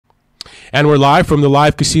And we're live from the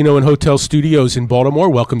Live Casino and Hotel Studios in Baltimore.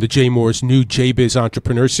 Welcome to Jay Moore's new J-Biz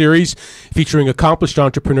Entrepreneur Series, featuring accomplished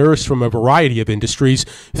entrepreneurs from a variety of industries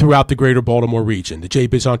throughout the greater Baltimore region. The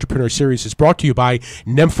J-Biz Entrepreneur Series is brought to you by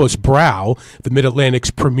Nemphos Braue, the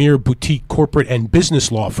Mid-Atlantic's premier boutique corporate and business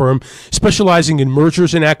law firm, specializing in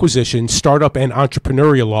mergers and acquisitions, startup and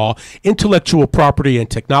entrepreneurial law, intellectual property and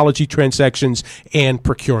technology transactions, and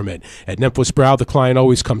procurement. At Nemphos Braue, the client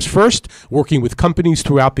always comes first, working with companies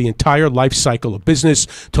throughout the entire life cycle of business.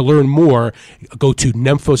 To learn more, go to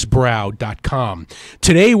nemphosbraue.com.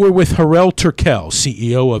 Today, we're with Harel Turkel,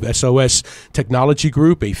 CEO of SOS Technology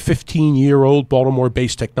Group, a 15-year-old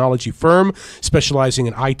Baltimore-based technology firm specializing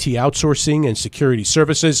in IT outsourcing and security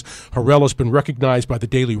services. Harel has been recognized by the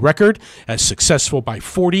Daily Record as successful by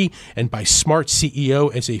 40 and by Smart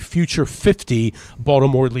CEO as a future 50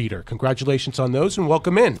 Baltimore leader. Congratulations on those and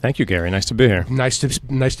welcome in. Thank you, Gary. Nice to be here. Nice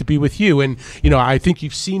to be with you. And, you know, I think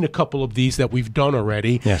you've seen a couple of these that we've done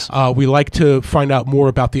already. Yes. We like to find out more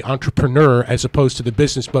about the entrepreneur as opposed to the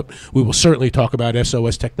business, but we will certainly talk about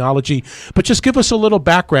SOS Technology. But just give us a little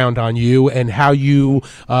background on you and how your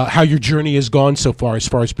journey has gone so far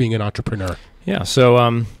as being an entrepreneur. Yeah. So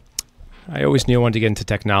I always knew I wanted to get into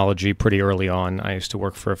technology pretty early on. I used to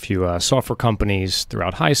work for a few software companies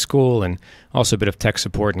throughout high school and also a bit of tech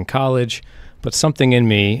support in college. But something in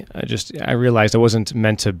me, I realized I wasn't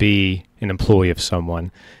meant to be an employee of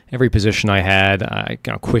someone. Every position I had, I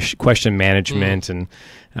kind of questioned management, and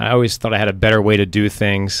I always thought I had a better way to do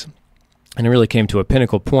things. And it really came to a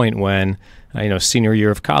pinnacle point when, senior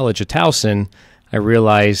year of college at Towson, I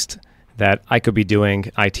realized that I could be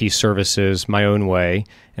doing IT services my own way,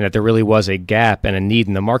 and that there really was a gap and a need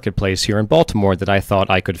in the marketplace here in Baltimore that I thought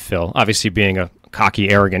I could fill. Obviously, being a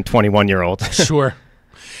cocky, arrogant 21-year-old. Sure.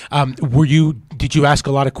 Did you ask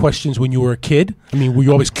a lot of questions when you were a kid? I mean, were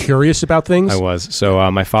you always curious about things? I was.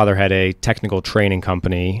 So my father had a technical training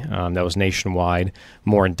company that was nationwide,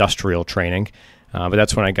 more industrial training. But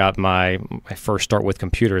that's when I got my first start with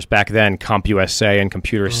computers. Back then, CompUSA and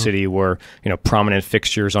Computer City were, prominent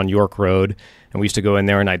fixtures on York Road. And we used to go in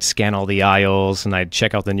there and I'd scan all the aisles and I'd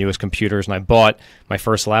check out the newest computers. And I bought my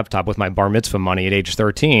first laptop with my bar mitzvah money at age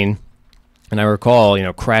 13. And I recall,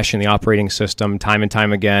 crashing the operating system time and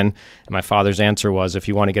time again. And my father's answer was, if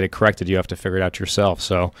you want to get it corrected, you have to figure it out yourself.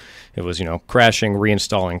 So it was, crashing,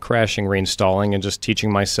 reinstalling, and just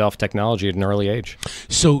teaching myself technology at an early age.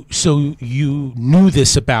 So you knew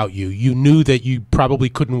this about you. You knew that you probably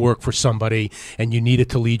couldn't work for somebody and you needed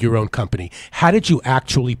to lead your own company. How did you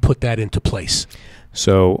actually put that into place?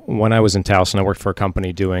 So when I was in Towson, I worked for a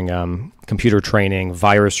company doing computer training,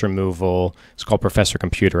 virus removal. It's called Professor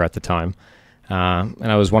Computer at the time. And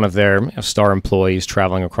I was one of their star employees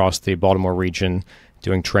traveling across the Baltimore region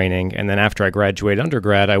doing training. And then after I graduated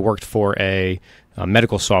undergrad, I worked for a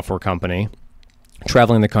medical software company,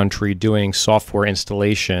 traveling the country doing software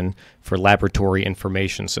installation for laboratory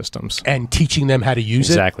information systems. And teaching them how to use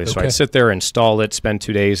it? Exactly. So I'd sit there, install it, spend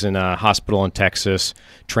 2 days in a hospital in Texas,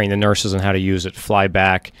 train the nurses on how to use it, fly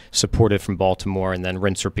back, support it from Baltimore, and then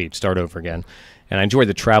rinse, repeat, start over again. And I enjoyed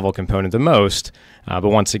the travel component the most, but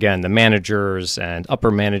once again, the managers and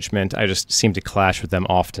upper management, I just seemed to clash with them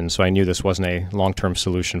often, so I knew this wasn't a long-term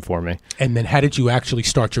solution for me. And then how did you actually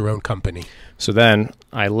start your own company? So then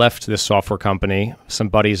I left this software company. Some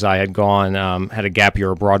buddies I had gone, had a gap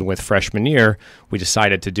year abroad with freshman year. We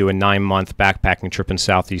decided to do a 9-month backpacking trip in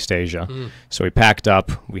Southeast Asia. So we packed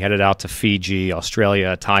up, we headed out to Fiji,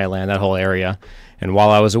 Australia, Thailand, that whole area. And while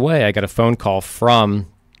I was away, I got a phone call from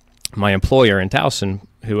my employer in Towson,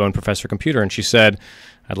 who owned Professor Computer, and she said,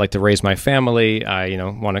 I'd like to raise my family. I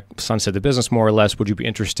want to sunset the business more or less. Would you be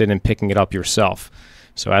interested in picking it up yourself?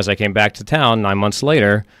 So as I came back to town 9 months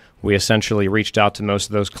later, we essentially reached out to most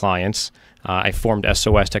of those clients. I formed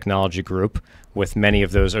SOS Technology Group with many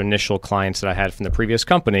of those initial clients that I had from the previous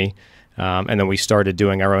company, and then we started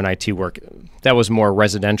doing our own IT work. That was more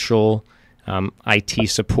residential IT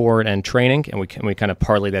support and training, and we kind of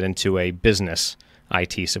parlayed that into a business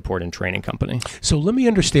IT support and training company. So let me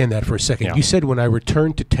understand that for a second. Yeah. You said when I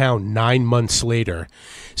returned to town 9 months later,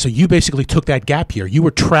 so you basically took that gap year. You were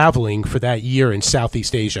traveling for that year in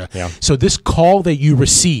Southeast Asia. Yeah. So this call that you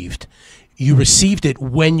received it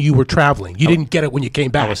when you were traveling. You didn't get it when you came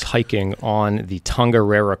back. I was hiking on the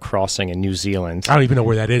Tongariro crossing in New Zealand. I don't even know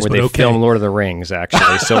where that is, where but they okay. filmed Lord of the Rings,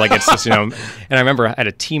 actually. So like it's just, and I remember I had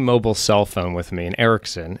a T-Mobile cell phone with me, an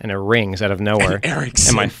Ericsson, and it rings out of nowhere. An Ericsson.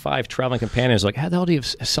 And my 5 traveling companions were like, how the hell do you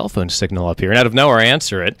have a cell phone signal up here? And out of nowhere, I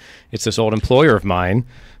answer it. It's this old employer of mine.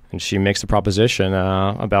 and she makes the proposition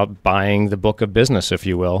about buying the book of business, if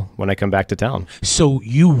you will, when I come back to town. So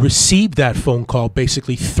you received that phone call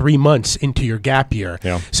basically 3 months into your gap year.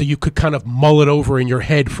 Yeah. So you could kind of mull it over in your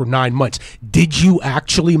head for 9 months. Did you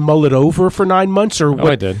actually mull it over for 9 months, or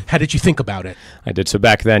what? I did. How did you think about it? I did. So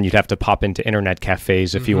back then, you'd have to pop into internet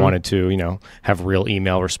cafes if you wanted to, have real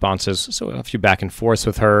email responses. So a few back and forths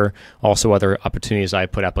with her. Also, other opportunities I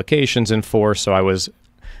put applications in for. So I was,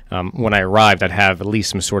 when I arrived, I'd have at least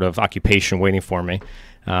some sort of occupation waiting for me.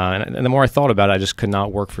 And the more I thought about it, I just could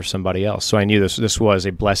not work for somebody else. So I knew this was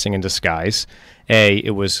a blessing in disguise. A,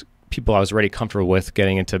 it was people I was already comfortable with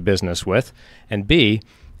getting into business with, and B,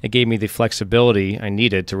 it gave me the flexibility I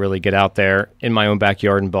needed to really get out there in my own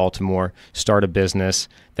backyard in Baltimore, start a business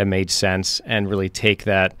that made sense, and really take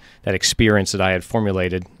that experience that I had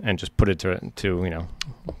formulated and just put it to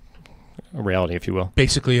a reality, if you will.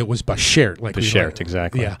 Basically, it was Bashert. Bashert,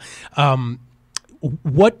 exactly. Yeah.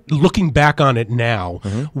 Looking back on it now,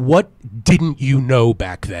 what didn't you know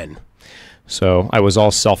back then? So I was all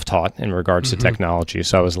self-taught in regards to technology,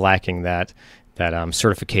 so I was lacking that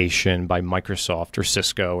certification by Microsoft or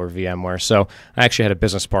Cisco or VMware. So I actually had a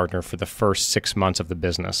business partner for the first 6 months of the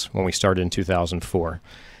business when we started in 2004.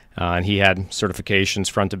 And he had certifications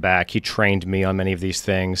front to back. He trained me on many of these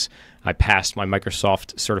things. I passed my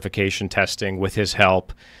Microsoft certification testing with his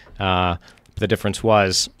help. The difference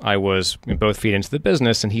was I was both feet into the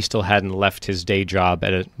business, and he still hadn't left his day job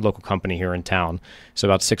at a local company here in town. So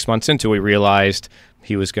about 6 months into it, we realized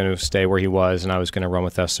he was going to stay where he was, and I was going to run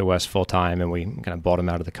with SOS full time, and we kind of bought him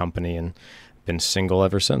out of the company and been single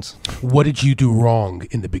ever since. What did you do wrong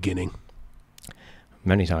in the beginning?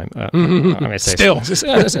 Many times. Still.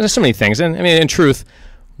 There's so many things. And I mean, in truth,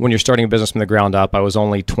 when you're starting a business from the ground up, I was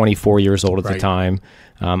only 24 years old at the time.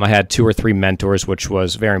 I had 2 or 3 mentors, which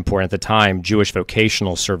was very important at the time. Jewish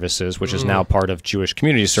Vocational Services, which is now part of Jewish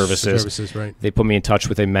Community Services. Right. They put me in touch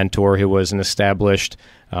with a mentor who was an established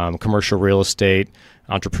commercial real estate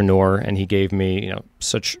entrepreneur, and he gave me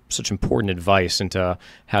such important advice into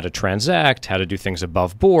how to transact, how to do things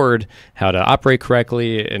above board, how to operate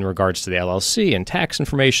correctly in regards to the LLC and tax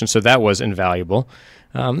information. So that was invaluable.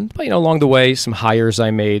 But along the way, some hires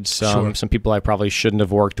I made, some people I probably shouldn't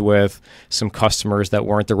have worked with, some customers that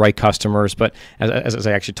weren't the right customers. But as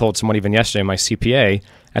I actually told someone even yesterday, my CPA,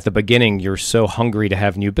 at the beginning, you're so hungry to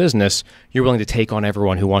have new business, you're willing to take on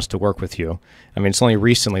everyone who wants to work with you. I mean, it's only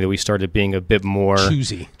recently that we started being a bit more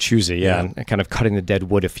choosy, yeah. And kind of cutting the dead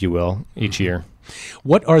wood, if you will, each year.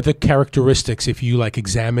 What are the characteristics, if you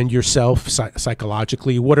examined yourself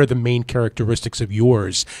psychologically, what are the main characteristics of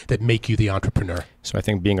yours that make you the entrepreneur? So I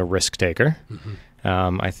think being a risk taker.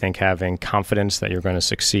 I think having confidence that you're going to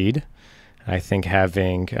succeed. I think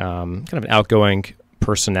having kind of an outgoing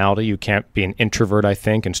personality. You can't be an introvert, I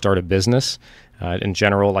think, and start a business. In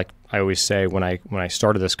general, like I always say, when I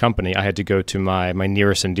started this company, I had to go to my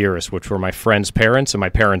nearest and dearest, which were my friends' parents and my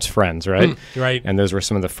parents' friends, right? Right. And those were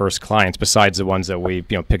some of the first clients, besides the ones that we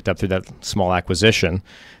picked up through that small acquisition.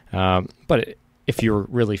 But if you're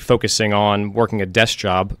really focusing on working a desk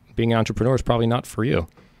job, being an entrepreneur is probably not for you.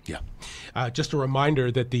 Yeah. Just a reminder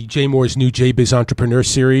that the Jay Moore's new JBiz Entrepreneur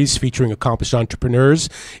Series, featuring accomplished entrepreneurs,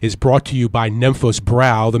 is brought to you by Nemphos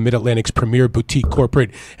Braue, the Mid-Atlantic's premier boutique corporate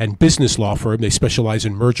and business law firm. They specialize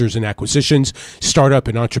in mergers and acquisitions, startup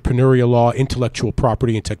and entrepreneurial law, intellectual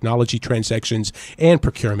property and technology transactions, and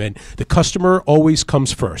procurement. The customer always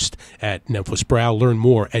comes first at Nemphos Braue. Learn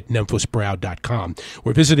more at nemphosbraue.com.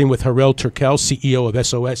 We're visiting with Harel Turkel, CEO of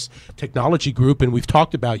SOS Technology Group, and we've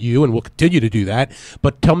talked about you, and we'll continue to do that.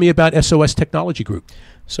 But tell me about SOS Technology Group.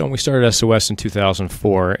 So when we started SOS in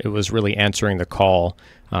 2004, it was really answering the call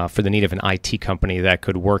for the need of an IT company that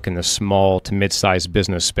could work in the small to mid-sized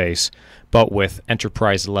business space, but with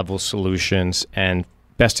enterprise-level solutions and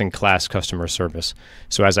best-in-class customer service.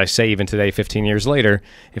 So as I say, even today, 15 years later,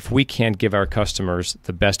 if we can't give our customers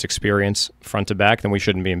the best experience front to back, then we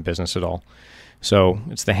shouldn't be in business at all. So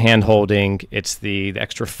it's the hand-holding, it's the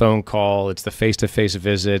extra phone call, it's the face-to-face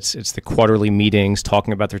visits, it's the quarterly meetings,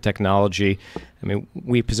 talking about their technology. I mean,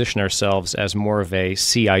 we position ourselves as more of a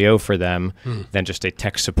CIO for them than just a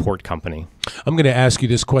tech support company. I'm going to ask you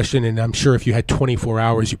this question, and I'm sure if you had 24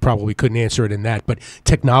 hours, you probably couldn't answer it in that, but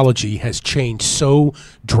technology has changed so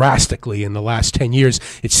drastically in the last 10 years.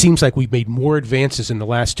 It seems like we've made more advances in the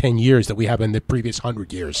last 10 years than we have in the previous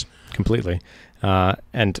 100 years. Completely.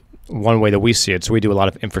 And one way that we see it, so we do a lot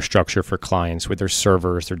of infrastructure for clients with their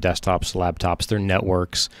servers, their desktops, laptops, their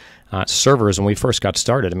networks. Servers, when we first got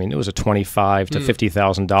started, I mean, it was a $25,000 to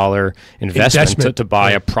 $50,000 investment to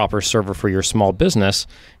buy a proper server for your small business.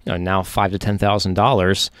 Now $5,000 to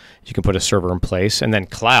 $10,000, you can put a server in place. And then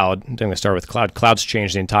cloud, I'm going to start with cloud. Cloud's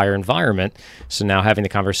changed the entire environment. So now having the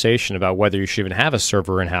conversation about whether you should even have a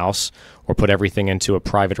server in-house or put everything into a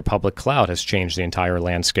private or public cloud has changed the entire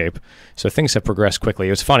landscape. So things have progressed quickly.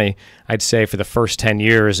 It was funny. I'd say for the first 10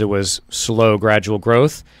 years, it was slow, gradual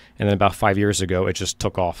growth. And then about 5 years ago, it just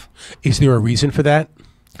took off. Is there a reason for that?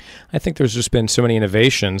 I think there's just been so many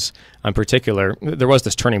innovations. In particular, there was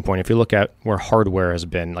this turning point. If you look at where hardware has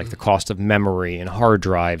been, like the cost of memory and hard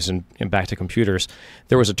drives and back to computers,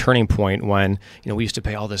 there was a turning point when we used to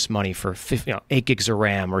pay all this money for 8 gigs of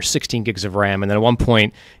RAM or 16 gigs of RAM. And then at one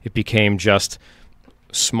point, it became just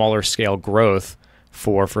smaller scale growth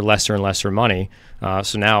for lesser and lesser money.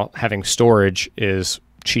 So now having storage is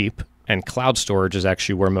cheap, and cloud storage is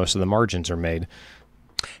actually where most of the margins are made.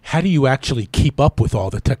 How do you actually keep up with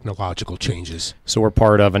all the technological changes? So we're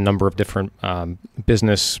part of a number of different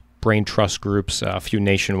business brain trust groups, a few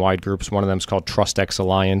nationwide groups. One of them is called TrustX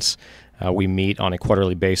Alliance. We meet on a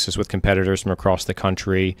quarterly basis with competitors from across the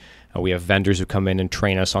country. We have vendors who come in and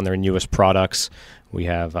train us on their newest products. We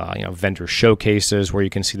have vendor showcases where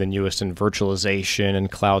you can see the newest in virtualization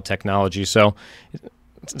and cloud technology. So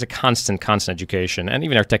it's a constant education. And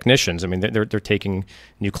even our technicians, I mean, they're taking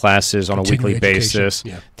new classes on a weekly basis.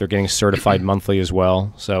 Yeah. They're getting certified monthly as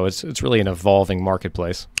well. So it's really an evolving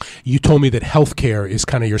marketplace. You told me that healthcare is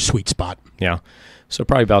kind of your sweet spot. Yeah. So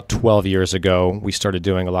probably about 12 years ago, we started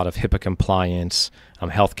doing a lot of HIPAA compliance,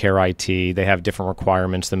 healthcare IT. They have different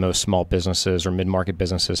requirements than most small businesses or mid-market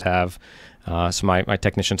businesses have. So my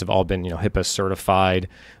technicians have all been HIPAA certified.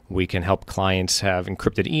 We can help clients have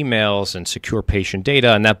encrypted emails and secure patient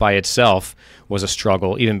data, and that by itself was a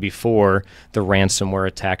struggle even before the ransomware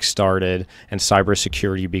attack started and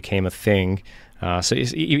cybersecurity became a thing. So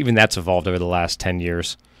even that's evolved over the last 10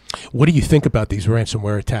 years. What do you think about these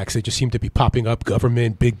ransomware attacks? They just seem to be popping up.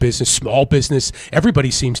 Government, big business, small business.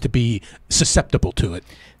 Everybody seems to be susceptible to it.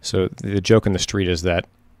 So the joke in the street is that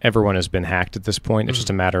everyone has been hacked at this point. It's just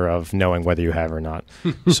a matter of knowing whether you have or not.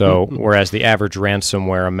 So whereas the average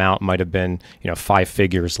ransomware amount might have been 5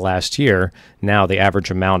 figures last year, now the average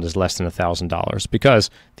amount is less than $1,000 because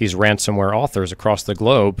these ransomware authors across the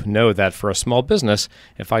globe know that for a small business,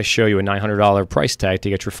 if I show you a $900 price tag to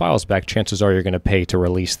get your files back, chances are you're going to pay to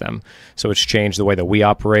release them. So it's changed the way that we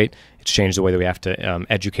operate. It's changed the way that we have to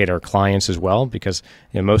educate our clients as well because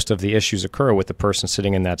most of the issues occur with the person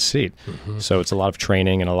sitting in that seat. So it's a lot of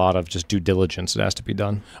training and a lot of just due diligence that has to be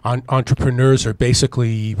done. Entrepreneurs are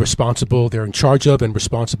basically responsible. They're in charge of and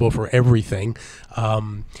responsible for everything.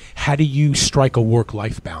 How do you strike a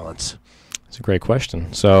work-life balance? It's a great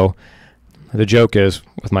question. So the joke is,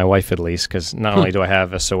 with my wife at least, because not only do I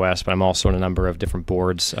have SOS, but I'm also in a number of different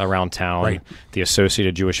boards around town. Right. The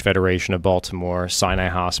Associated Jewish Federation of Baltimore, Sinai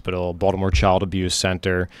Hospital, Baltimore Child Abuse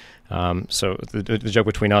Center. So the joke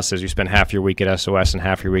between us is you spend half your week at SOS and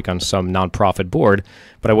half your week on some nonprofit board,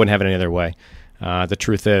 but I wouldn't have it any other way. The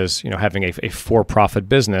truth is, having a for-profit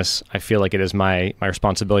business, I feel like it is my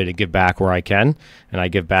responsibility to give back where I can, and I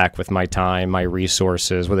give back with my time, my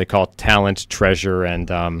resources, what they call talent, treasure, and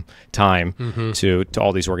time to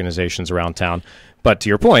all these organizations around town. But to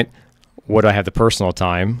your point, what do I have the personal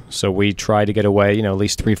time? So we try to get away, at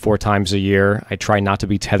least 3-4 times a year. I try not to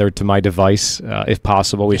be tethered to my device if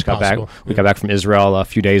possible. We got back from Israel a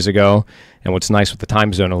few days ago. And what's nice with the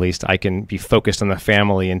time zone, at least, I can be focused on the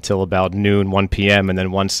family until about noon, 1 p.m. And then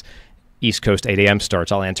once East Coast 8 a.m.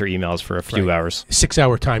 starts, I'll answer emails for a few hours.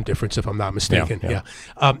 6-hour time difference, if I'm not mistaken. Yeah.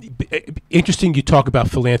 Interesting you talk about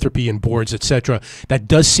philanthropy and boards, et cetera. That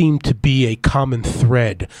does seem to be a common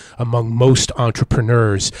thread among most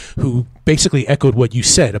entrepreneurs who basically echoed what you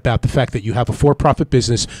said about the fact that you have a for-profit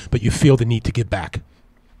business, but you feel the need to give back.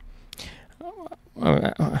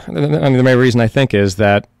 The main reason I think is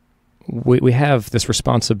that we have this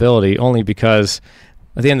responsibility only because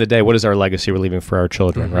at the end of the day, what is our legacy we're leaving for our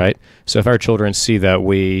children, right? So if our children see that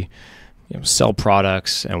we sell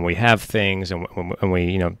products and we have things and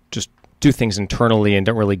we just do things internally and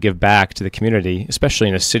don't really give back to the community, especially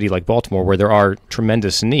in a city like Baltimore where there are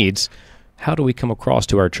tremendous needs, how do we come across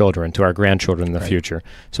to our children, to our grandchildren in the future?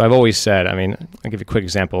 So I've always said, I'll give you a quick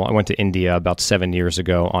example. I went to India about 7 years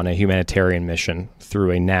ago on a humanitarian mission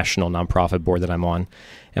through a national nonprofit board that I'm on.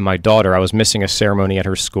 And my daughter, I was missing a ceremony at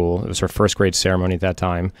her school. It was her first grade ceremony at that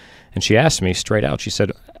time. And she asked me straight out, she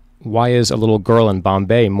said, why is a little girl in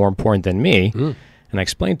Bombay more important than me? And I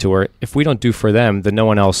explained to her, if we don't do for them, then no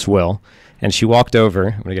one else will. And she walked over,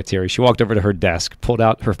 I'm going to get teary, she walked over to her desk, pulled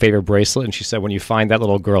out her favorite bracelet, and she said, when you find that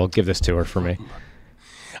little girl, give this to her for me.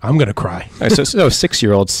 I'm going to cry. So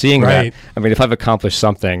 6-year-olds seeing Right. that. I mean, if I've accomplished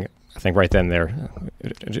something, I think right then there,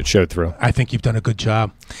 it showed through. I think you've done a good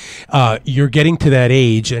job. You're getting to that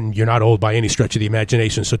age, and you're not old by any stretch of the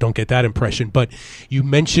imagination, so don't get that impression. But you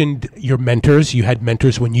mentioned your mentors. You had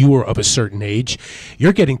mentors when you were of a certain age.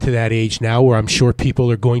 You're getting to that age now where I'm sure people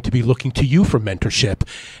are going to be looking to you for mentorship.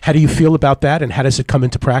 How do you feel about that, and how does it come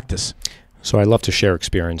into practice? So I love to share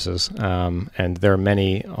experiences, and there are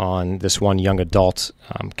many on this one young adult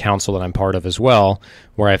council that I'm part of as well,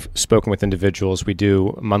 where I've spoken with individuals. We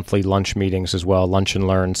do monthly lunch meetings as well, lunch and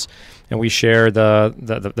learns, and we share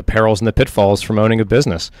the perils and the pitfalls from owning a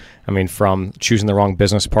business. I mean, from choosing the wrong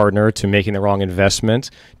business partner to making the wrong investment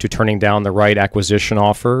to turning down the right acquisition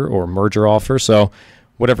offer or merger offer. So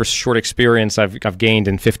whatever short experience I've gained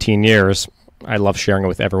in 15 years, I love sharing it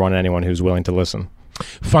with everyone and anyone who's willing to listen.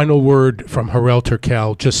 Final word from Harel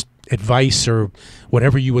Turkel, just advice or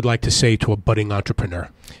whatever you would like to say to a budding entrepreneur.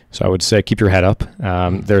 So I would say keep your head up.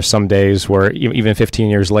 There are some days where even 15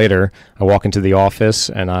 years later, I walk into the office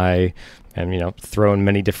and I am thrown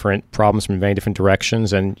many different problems from many different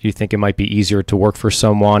directions, and you think it might be easier to work for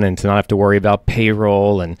someone and to not have to worry about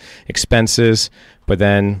payroll and expenses, but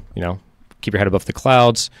then keep your head above the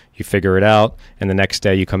clouds, you figure it out, and the next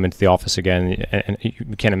day you come into the office again, and you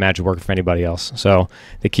can't imagine working for anybody else. So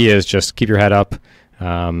the key is just keep your head up,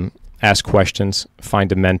 ask questions,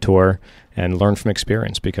 find a mentor, and learn from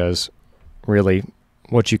experience, because really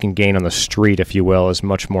what you can gain on the street, if you will, is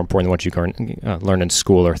much more important than what you can learn in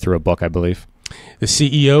school or through a book, I believe. The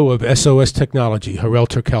CEO of SOS Technology, Harel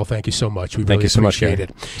Turkel, thank you so much. We really appreciate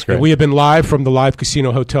it. And we have been live from the Live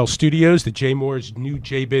Casino Hotel Studios, the Jay Moore's new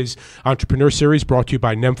J-Biz Entrepreneur Series, brought to you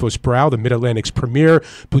by Nemphos Braue, the Mid-Atlantic's premier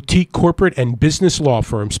boutique corporate and business law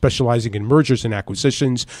firm specializing in mergers and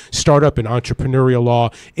acquisitions, startup and entrepreneurial law,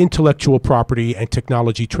 intellectual property, and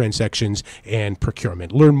technology transactions and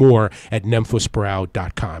procurement. Learn more at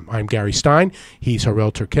nemphosbraue.com. I'm Gary Stein. He's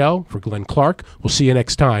Harel Turkel for Glenn Clark. We'll see you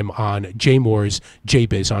next time on Jay Moore's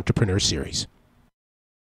J-Biz Entrepreneur Series.